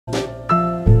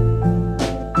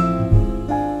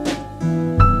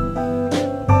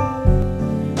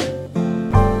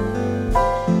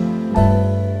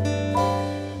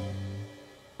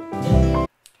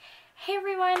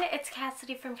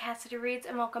Cassidy from Cassidyreads,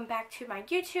 and welcome back to my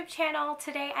YouTube channel.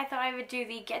 Today I thought I would do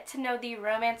the Get to Know the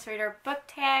Romance Reader book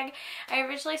tag. I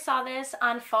originally saw this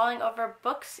on Falling Over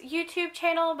Books YouTube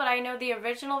channel, but I know the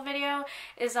original video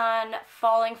is on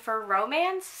Falling for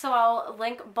Romance, so I'll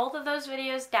link both of those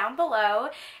videos down below.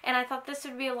 And I thought this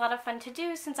would be a lot of fun to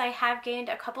do since I have gained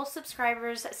a couple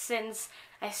subscribers since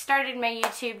I started my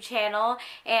YouTube channel,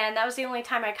 and that was the only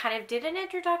time I kind of did an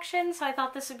introduction, so I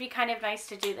thought this would be kind of nice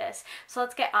to do this. So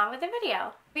let's get on with the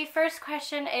video. The first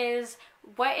question is,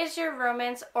 what is your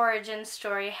romance origin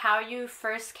story, how you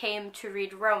first came to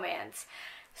read romance?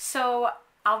 So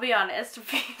I'll be honest,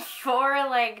 before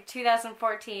like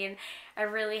 2014, I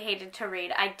really hated to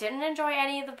read. I didn't enjoy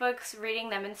any of the books, reading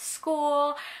them in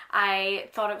school. I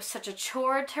thought it was such a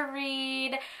chore to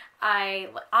read. I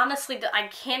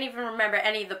can't even remember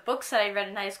any of the books that I read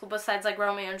in high school besides like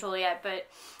Romeo and Juliet, but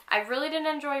I really didn't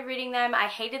enjoy reading them. I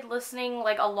hated listening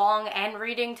like along and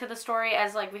reading to the story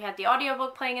as like we had the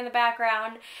audiobook playing in the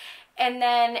background. And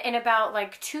then in about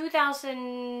like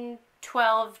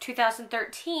 2012,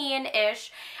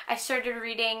 2013-ish, I started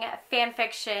reading fan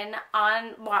fiction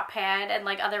on Wattpad and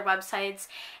like other websites,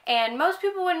 and most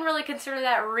people wouldn't really consider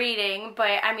that reading,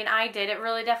 but I mean I did. It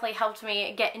really definitely helped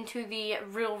me get into the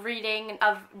real reading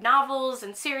of novels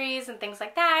and series and things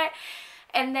like that.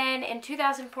 And then in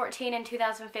 2014 and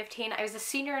 2015, I was a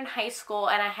senior in high school,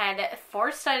 and I had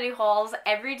 4 study halls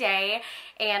every day,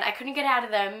 and I couldn't get out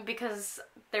of them because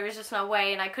there was just no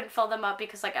way, and I couldn't fill them up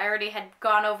because like I already had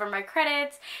gone over my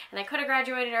credits, and I could have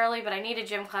graduated early, but I needed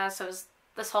gym class, so it was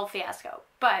this whole fiasco.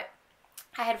 But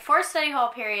I had 4 study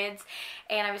hall periods,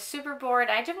 and I was super bored.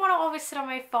 I didn't want to always sit on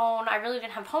my phone. I really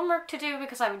didn't have homework to do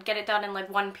because I would get it done in like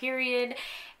 1 period,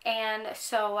 and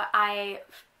so I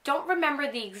don't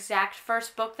remember the exact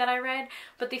first book that I read,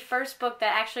 but the first book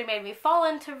that actually made me fall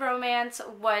into romance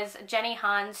was Jenny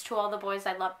Han's To All the Boys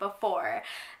I Loved Before.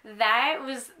 That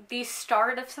was the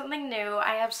start of something new.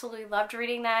 I absolutely loved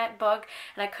reading that book,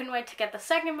 and I couldn't wait to get the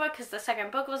second book because the second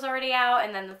book was already out,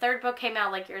 and then the third book came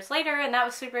out like years later, and that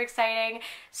was super exciting.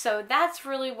 So that's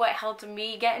really what helped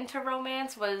me get into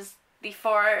romance, was the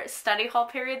 4 study hall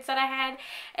periods that I had,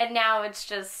 and now it's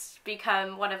just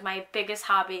become one of my biggest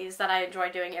hobbies that I enjoy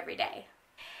doing every day.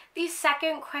 The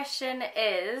second question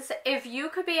is, if you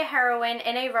could be a heroine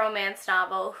in a romance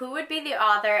novel, who would be the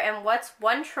author, and what's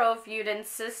one trope you'd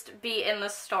insist be in the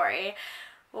story?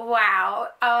 Wow.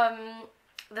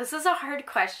 This is a hard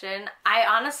question. I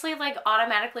honestly like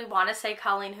automatically want to say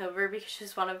Colleen Hoover because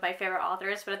she's one of my favorite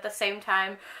authors, but at the same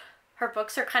time, her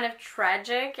books are kind of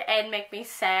tragic and make me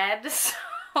sad,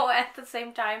 so at the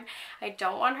same time, I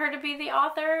don't want her to be the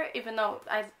author, even though,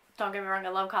 don't get me wrong, I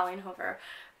love Colleen Hoover.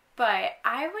 But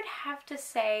I would have to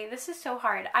say, this is so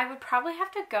hard, I would probably have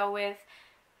to go with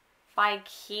Vi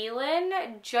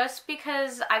Keelan, just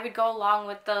because I would go along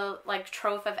with the like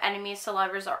trope of enemies to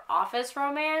lovers or office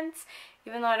romance,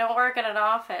 even though I don't work in an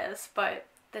office, but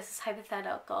this is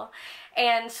hypothetical.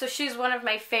 And so she's one of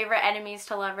my favorite enemies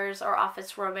to lovers or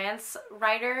office romance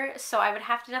writer, so I would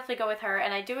have to definitely go with her.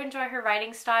 And I do enjoy her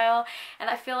writing style, and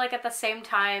I feel like at the same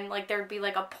time like there would be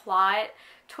like a plot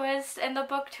twist in the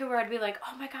book too, where I'd be like,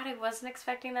 oh my god, I wasn't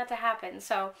expecting that to happen.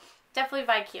 So definitely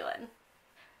Vi Keelan.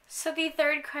 So the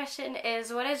third question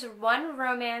is, what is one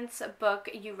romance book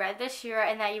you read this year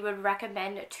and that you would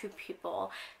recommend to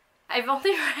people? I've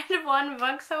only read 1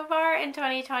 book so far in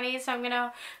 2020, so I'm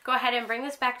gonna go ahead and bring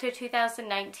this back to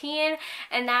 2019,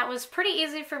 and that was pretty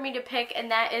easy for me to pick,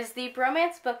 and that is The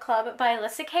Bromance Book Club by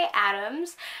Alyssa K.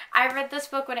 Adams. I read this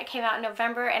book when it came out in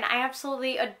November, and I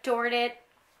absolutely adored it.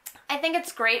 I think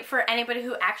it's great for anybody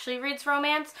who actually reads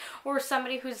romance or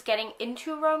somebody who's getting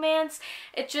into romance.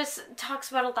 It just talks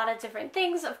about a lot of different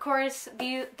things. Of course,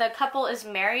 the couple is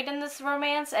married in this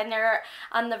romance, and they're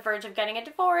on the verge of getting a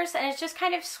divorce, and it's just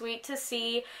kind of sweet to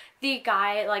see the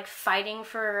guy like fighting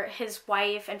for his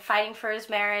wife and fighting for his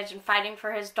marriage and fighting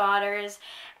for his daughters.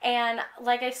 And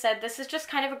like I said, this is just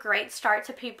kind of a great start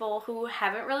to people who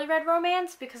haven't really read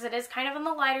romance, because it is kind of on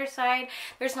the lighter side.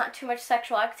 There's not too much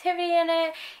sexual activity in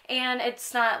it, and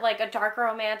it's not like a dark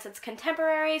romance, it's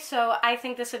contemporary, so I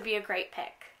think this would be a great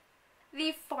pick.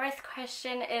 The fourth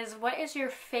question is, what is your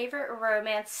favorite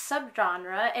romance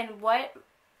subgenre, and what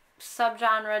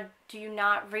subgenre do you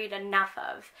not read enough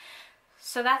of?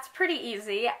 So that's pretty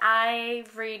easy. I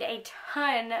read a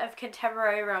ton of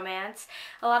contemporary romance.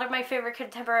 A lot of my favorite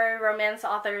contemporary romance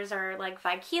authors are like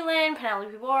Vi Keelan,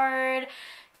 Penelope Ward,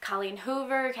 Colleen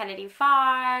Hoover, Kennedy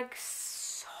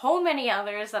Fox, so many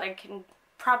others that I can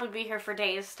probably be here for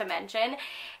days to mention.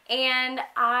 And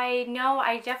I know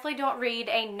I definitely don't read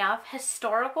enough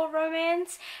historical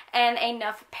romance and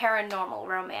enough paranormal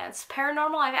romance.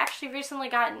 Paranormal I've actually recently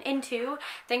gotten into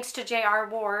thanks to J.R.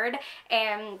 Ward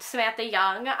and Samantha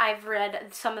Young. I've read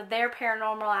some of their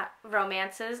paranormal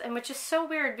romances, and which is so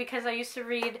weird because I used to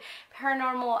read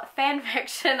paranormal fan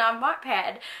fiction on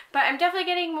Wattpad. But I'm definitely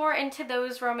getting more into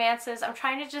those romances. I'm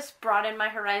trying to just broaden my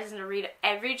horizon to read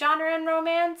every genre in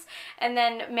romance and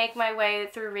then make my way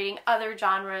through reading other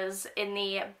genres in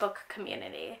the book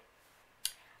community.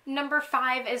 Number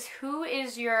 5 is, who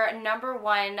is your number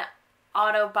 1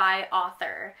 auto-buy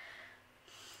author?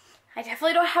 I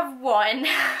definitely don't have one,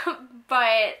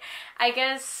 but I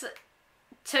guess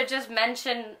to just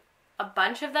mention a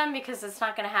bunch of them, because it's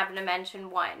not going to happen to mention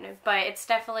one, but it's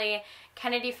definitely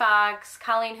Kennedy Fox,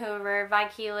 Colleen Hoover, Vi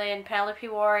Keelan, Penelope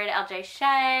Ward, LJ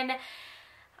Shen,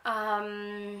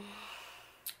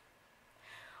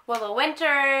 Willow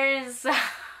Winters.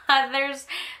 There's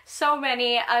so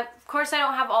many. Of course, I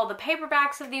don't have all the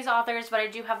paperbacks of these authors, but I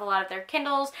do have a lot of their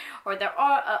Kindles or their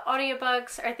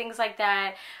audiobooks or things like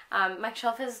that. My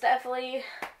shelf is definitely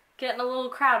getting a little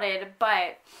crowded,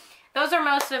 but those are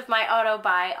most of my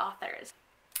auto-buy authors.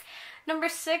 Number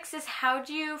 6 is, how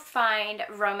do you find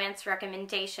romance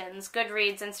recommendations?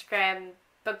 Goodreads, Instagram,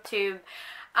 BookTube.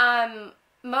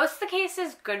 Most of the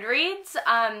cases, Goodreads.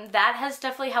 That has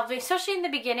definitely helped me, especially in the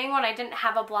beginning when I didn't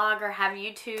have a blog or have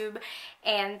YouTube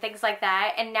and things like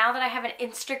that. And now that I have an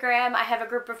Instagram, I have a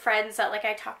group of friends that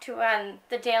I talk to on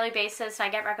the daily basis, and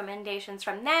I get recommendations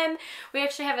from them. We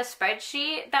actually have a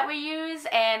spreadsheet that we use,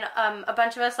 and a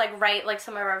bunch of us write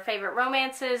some of our favorite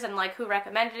romances and who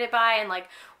recommended it by, and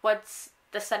what's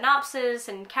the synopsis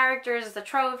and characters, the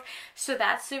trope, so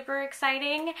that's super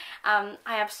exciting. I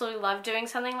absolutely love doing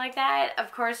something like that.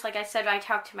 Of course, like I said, I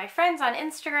talk to my friends on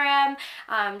Instagram.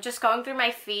 Just going through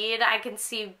my feed, I can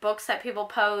see books that people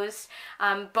post.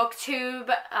 BookTube,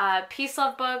 Peace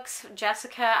Love Books,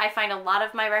 Jessica, I find a lot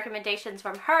of my recommendations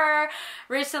from her.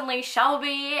 Recently,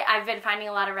 Shelby, I've been finding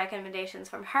a lot of recommendations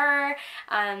from her.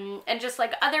 And just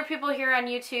other people here on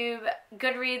YouTube.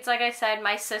 Goodreads, like I said,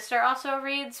 my sister also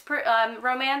reads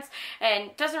romance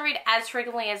and doesn't read as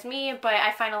frequently as me, but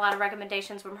I find a lot of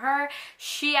recommendations from her.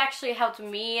 She actually helped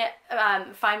me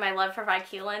find my love for Vi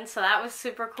Keelan, so that was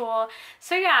super cool.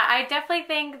 So yeah, I definitely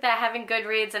think that having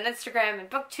Goodreads and Instagram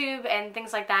and BookTube and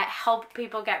things like that help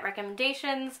people get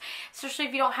recommendations, especially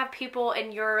if you don't have people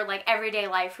in your everyday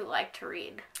life who like to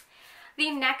read.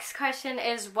 The next question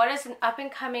is, what is an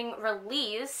up-and-coming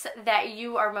release that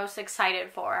you are most excited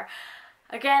for?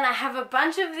 Again, I have a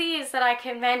bunch of these that I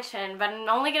can mention, but I'm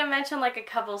only going to mention a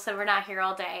couple so we're not here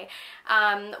all day.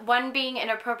 One being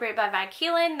Inappropriate by Vi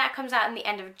Keelan, that comes out in the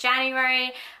end of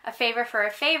January. A Favor for a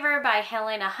Favor by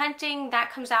Helena Hunting, that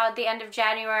comes out at the end of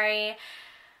January.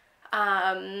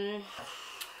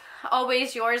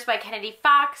 Always Yours by Kennedy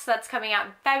Fox, that's coming out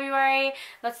in February.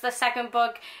 That's the second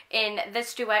book in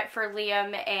this duet for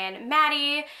Liam and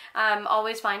Maddie.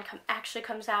 Always Mine actually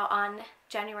comes out on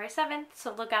January 7th,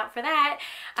 so look out for that.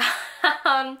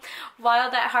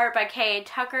 Wild at Heart by K.A.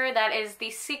 Tucker, that is the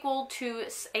sequel to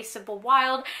A Simple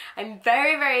Wild. I'm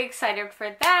very, very excited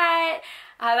for that.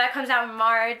 That comes out in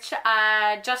March.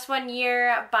 Just One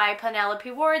Year by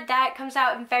Penelope Ward, that comes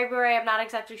out in February. I'm not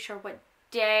exactly sure what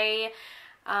day.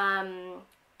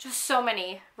 Just so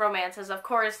many romances. Of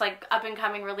course,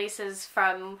 up-and-coming releases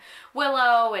from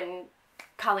Willow and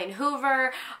Colleen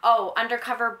Hoover. Oh,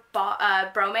 Undercover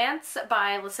Bromance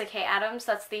by Alyssa K. Adams.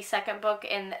 That's the second book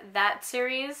in that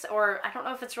series, or I don't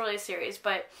know if it's really a series,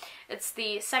 but it's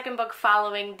the second book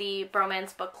following the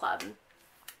Bromance Book Club.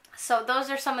 So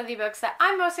those are some of the books that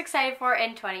I'm most excited for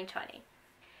in 2020.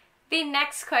 The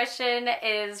next question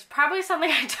is probably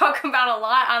something I talk about a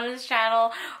lot on this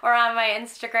channel or on my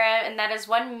Instagram, and that is,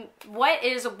 what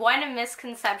is one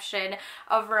misconception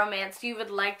of romance you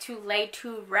would like to lay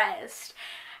to rest?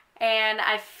 And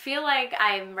I feel like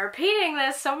I'm repeating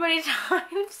this so many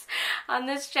times on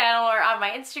this channel or on my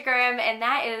Instagram, and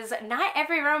that is, not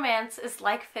every romance is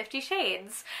like 50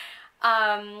 Shades.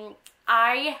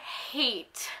 I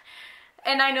hate,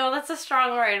 and I know that's a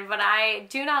strong word, but I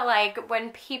do not like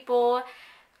when people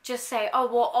just say, oh,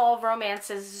 well, all romance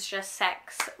is just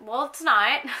sex. Well, it's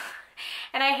not.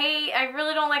 And I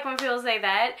really don't like when people say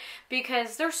that,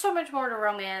 because there's so much more to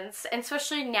romance, and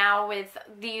especially now with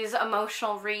these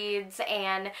emotional reads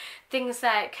and things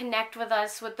that connect with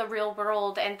us with the real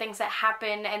world and things that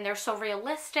happen and they're so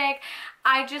realistic.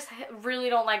 I just really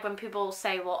don't like when people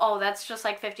say, well, oh, that's just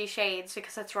like 50 Shades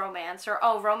because it's romance, or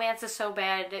oh, romance is so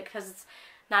bad because it's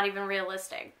not even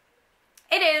realistic.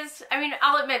 It is. I mean,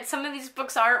 I'll admit, some of these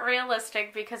books aren't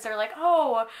realistic because they're like,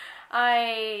 oh,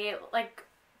 I, like,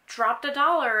 dropped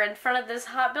 $1 in front of this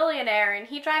hot billionaire and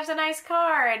he drives a nice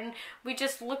car and we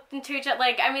just looked into each other.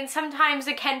 Like, I mean, sometimes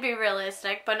it can be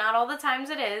realistic, but not all the times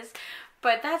it is.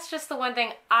 But that's just the one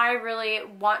thing I really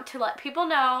want to let people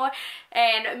know,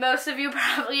 and most of you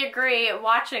probably agree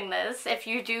watching this if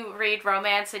you do read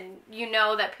romance and you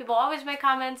know that people always make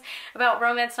comments about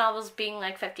romance novels being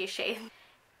like 50 Shades.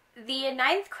 The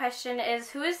 9th question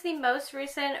is, who is the most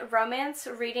recent romance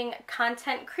reading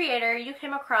content creator you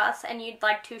came across and you'd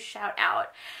like to shout out?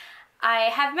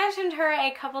 I have mentioned her a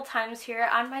couple times here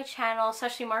on my channel,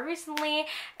 especially more recently,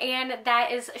 and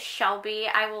that is Shelby.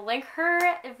 I will link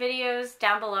her videos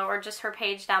down below, or just her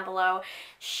page down below.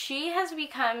 She has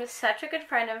become such a good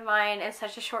friend of mine in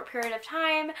such a short period of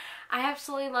time. I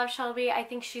absolutely love Shelby. I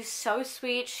think she's so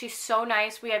sweet. She's so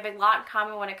nice. We have a lot in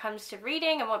common when it comes to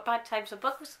reading and what types of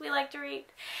books we like to read.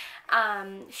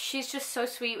 She's just so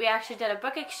sweet. We actually did a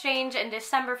book exchange in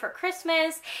December for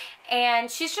Christmas, and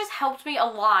she's just helped me a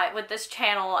lot with this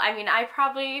channel. I mean, I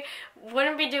probably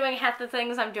wouldn't be doing half the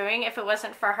things I'm doing if it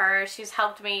wasn't for her. She's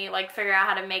helped me like figure out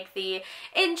how to make the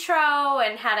intro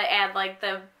and how to add like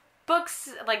the books,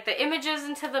 like the images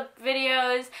into the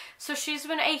videos. So she's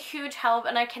been a huge help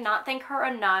and I cannot thank her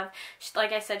enough.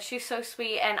 Like I said, she's so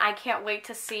sweet, and I can't wait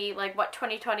to see like what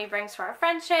 2020 brings for our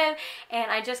friendship, and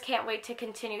I just can't wait to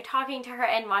continue talking to her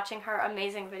and watching her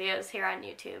amazing videos here on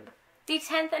YouTube. The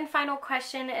 10th and final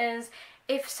question is,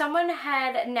 if someone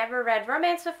had never read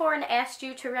romance before and asked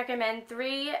you to recommend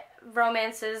 3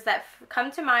 romances that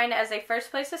come to mind as a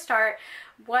first place to start,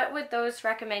 what would those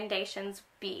recommendations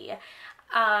be?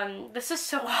 This is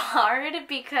so hard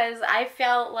because I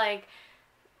felt like,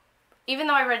 even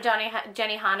though I read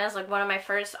Jenny Han as like one of my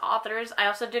first authors, I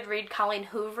also did read Colleen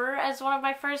Hoover as one of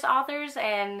my first authors,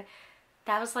 and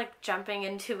that was like jumping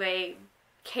into a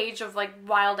cage of like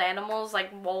wild animals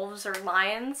like wolves or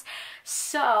lions.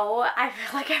 So I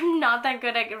feel like I'm not that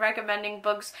good at recommending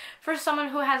books for someone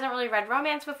who hasn't really read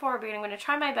romance before, but I'm going to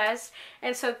try my best.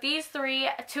 And so these 3,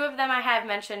 2 of them I have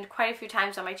mentioned quite a few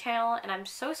times on my channel, and I'm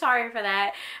so sorry for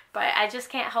that, but I just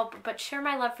can't help but share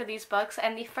my love for these books.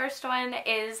 And the first one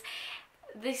is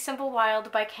The Simple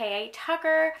Wild by K.A.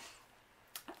 Tucker.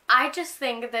 I just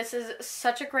think this is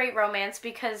such a great romance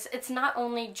because it's not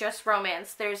only just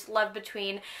romance. There's love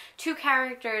between 2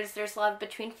 characters, there's love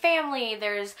between family,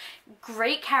 there's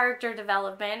great character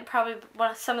development, probably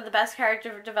some of the best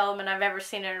character development I've ever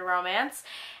seen in a romance.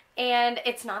 And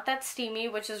it's not that steamy,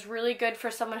 which is really good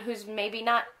for someone who's maybe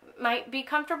might be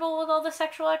comfortable with all the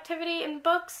sexual activity in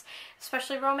books,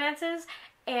 especially romances.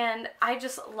 And I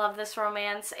just love this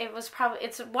romance.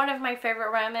 It's one of my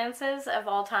favorite romances of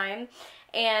all time.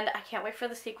 And I can't wait for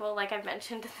the sequel, like I've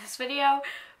mentioned in this video.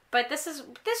 But this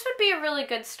would be a really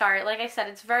good start. Like I said,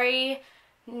 it's very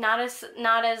not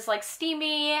as like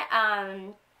steamy,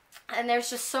 and there's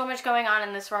just so much going on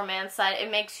in this romance that it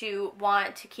makes you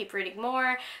want to keep reading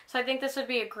more. So I think this would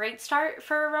be a great start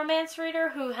for a romance reader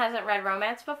who hasn't read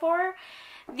romance before.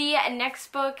 The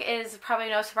next book is probably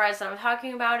no surprise that I'm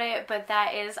talking about it, but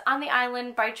that is On the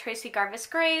Island by Tracy Garvis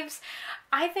Graves.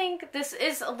 I think this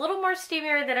is a little more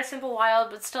steamier than A Simple Wild,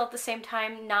 but still at the same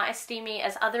time not as steamy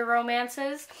as other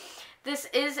romances. This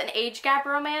is an age gap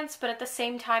romance, but at the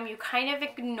same time you kind of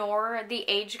ignore the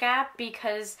age gap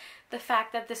because the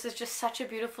fact that this is just such a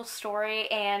beautiful story,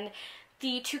 and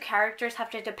the 2 characters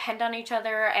have to depend on each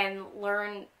other and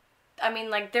learn. I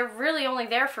mean, like, they're really only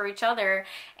there for each other,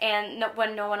 and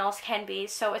when no one else can be.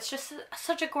 So it's just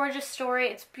such a gorgeous story.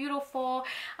 It's beautiful.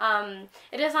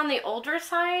 It is on the older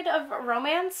side of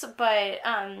romance, but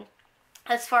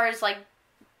as far as like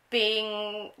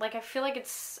being, like, I feel like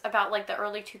it's about like the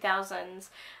early 2000s,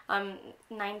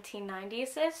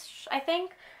 1990s-ish, I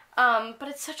think. But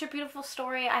it's such a beautiful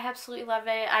story. I absolutely love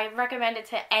it. I recommend it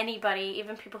to anybody,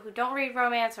 even people who don't read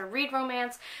romance or read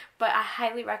romance, but I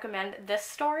highly recommend this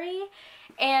story.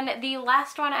 And the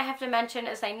last one I have to mention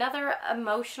is another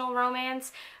emotional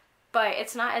romance, but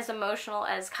it's not as emotional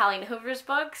as Colleen Hoover's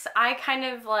books.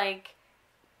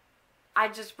 I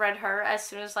just read her as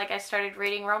soon as like I started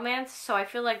reading romance, so I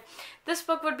feel like this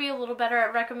book would be a little better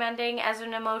at recommending as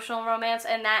an emotional romance,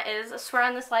 and that is Swear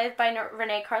on This Life by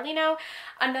Renee Carlino.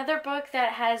 Another book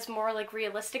that has more like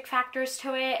realistic factors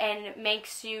to it and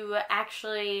makes you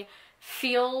actually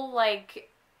feel like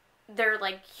they're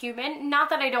like human. Not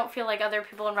that I don't feel like other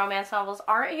people in romance novels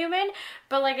aren't human,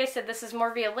 but like I said, this is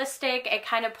more realistic. It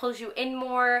kind of pulls you in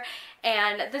more,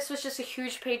 and this was just a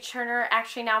huge page turner.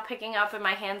 Actually, now picking up in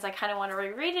my hands, I kind of want to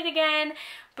reread it again,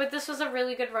 but this was a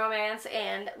really good romance.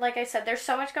 And like I said, there's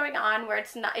so much going on where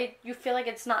it's not, you feel like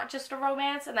it's not just a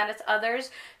romance and that it's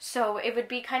others, so it would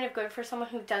be kind of good for someone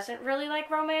who doesn't really like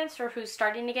romance or who's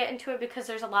starting to get into it, because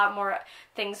there's a lot more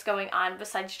things going on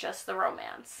besides just the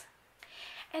romance.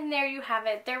 And there you have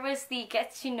it. There was the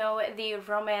Get to Know the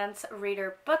Romance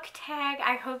Reader book tag.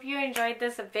 I hope you enjoyed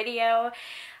this video.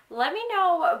 Let me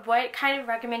know what kind of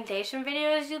recommendation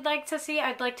videos you'd like to see.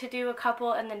 I'd like to do a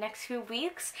couple in the next few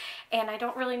weeks, and I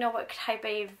don't really know what type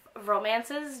of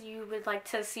romances you would like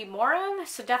to see more of,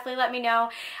 so definitely let me know.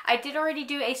 I did already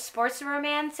do a sports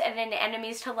romance and an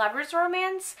enemies to lovers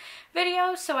romance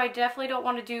video, so I definitely don't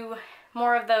want to do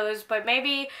more of those, but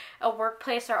maybe a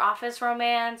workplace or office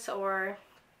romance, or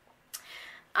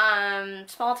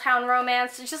small town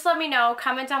romance. Just let me know,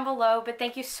 comment down below. But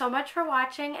thank you so much for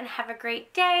watching, and have a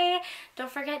great day.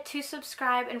 Don't forget to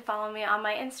subscribe and follow me on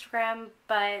my Instagram.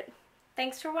 But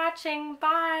thanks for watching.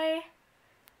 Bye.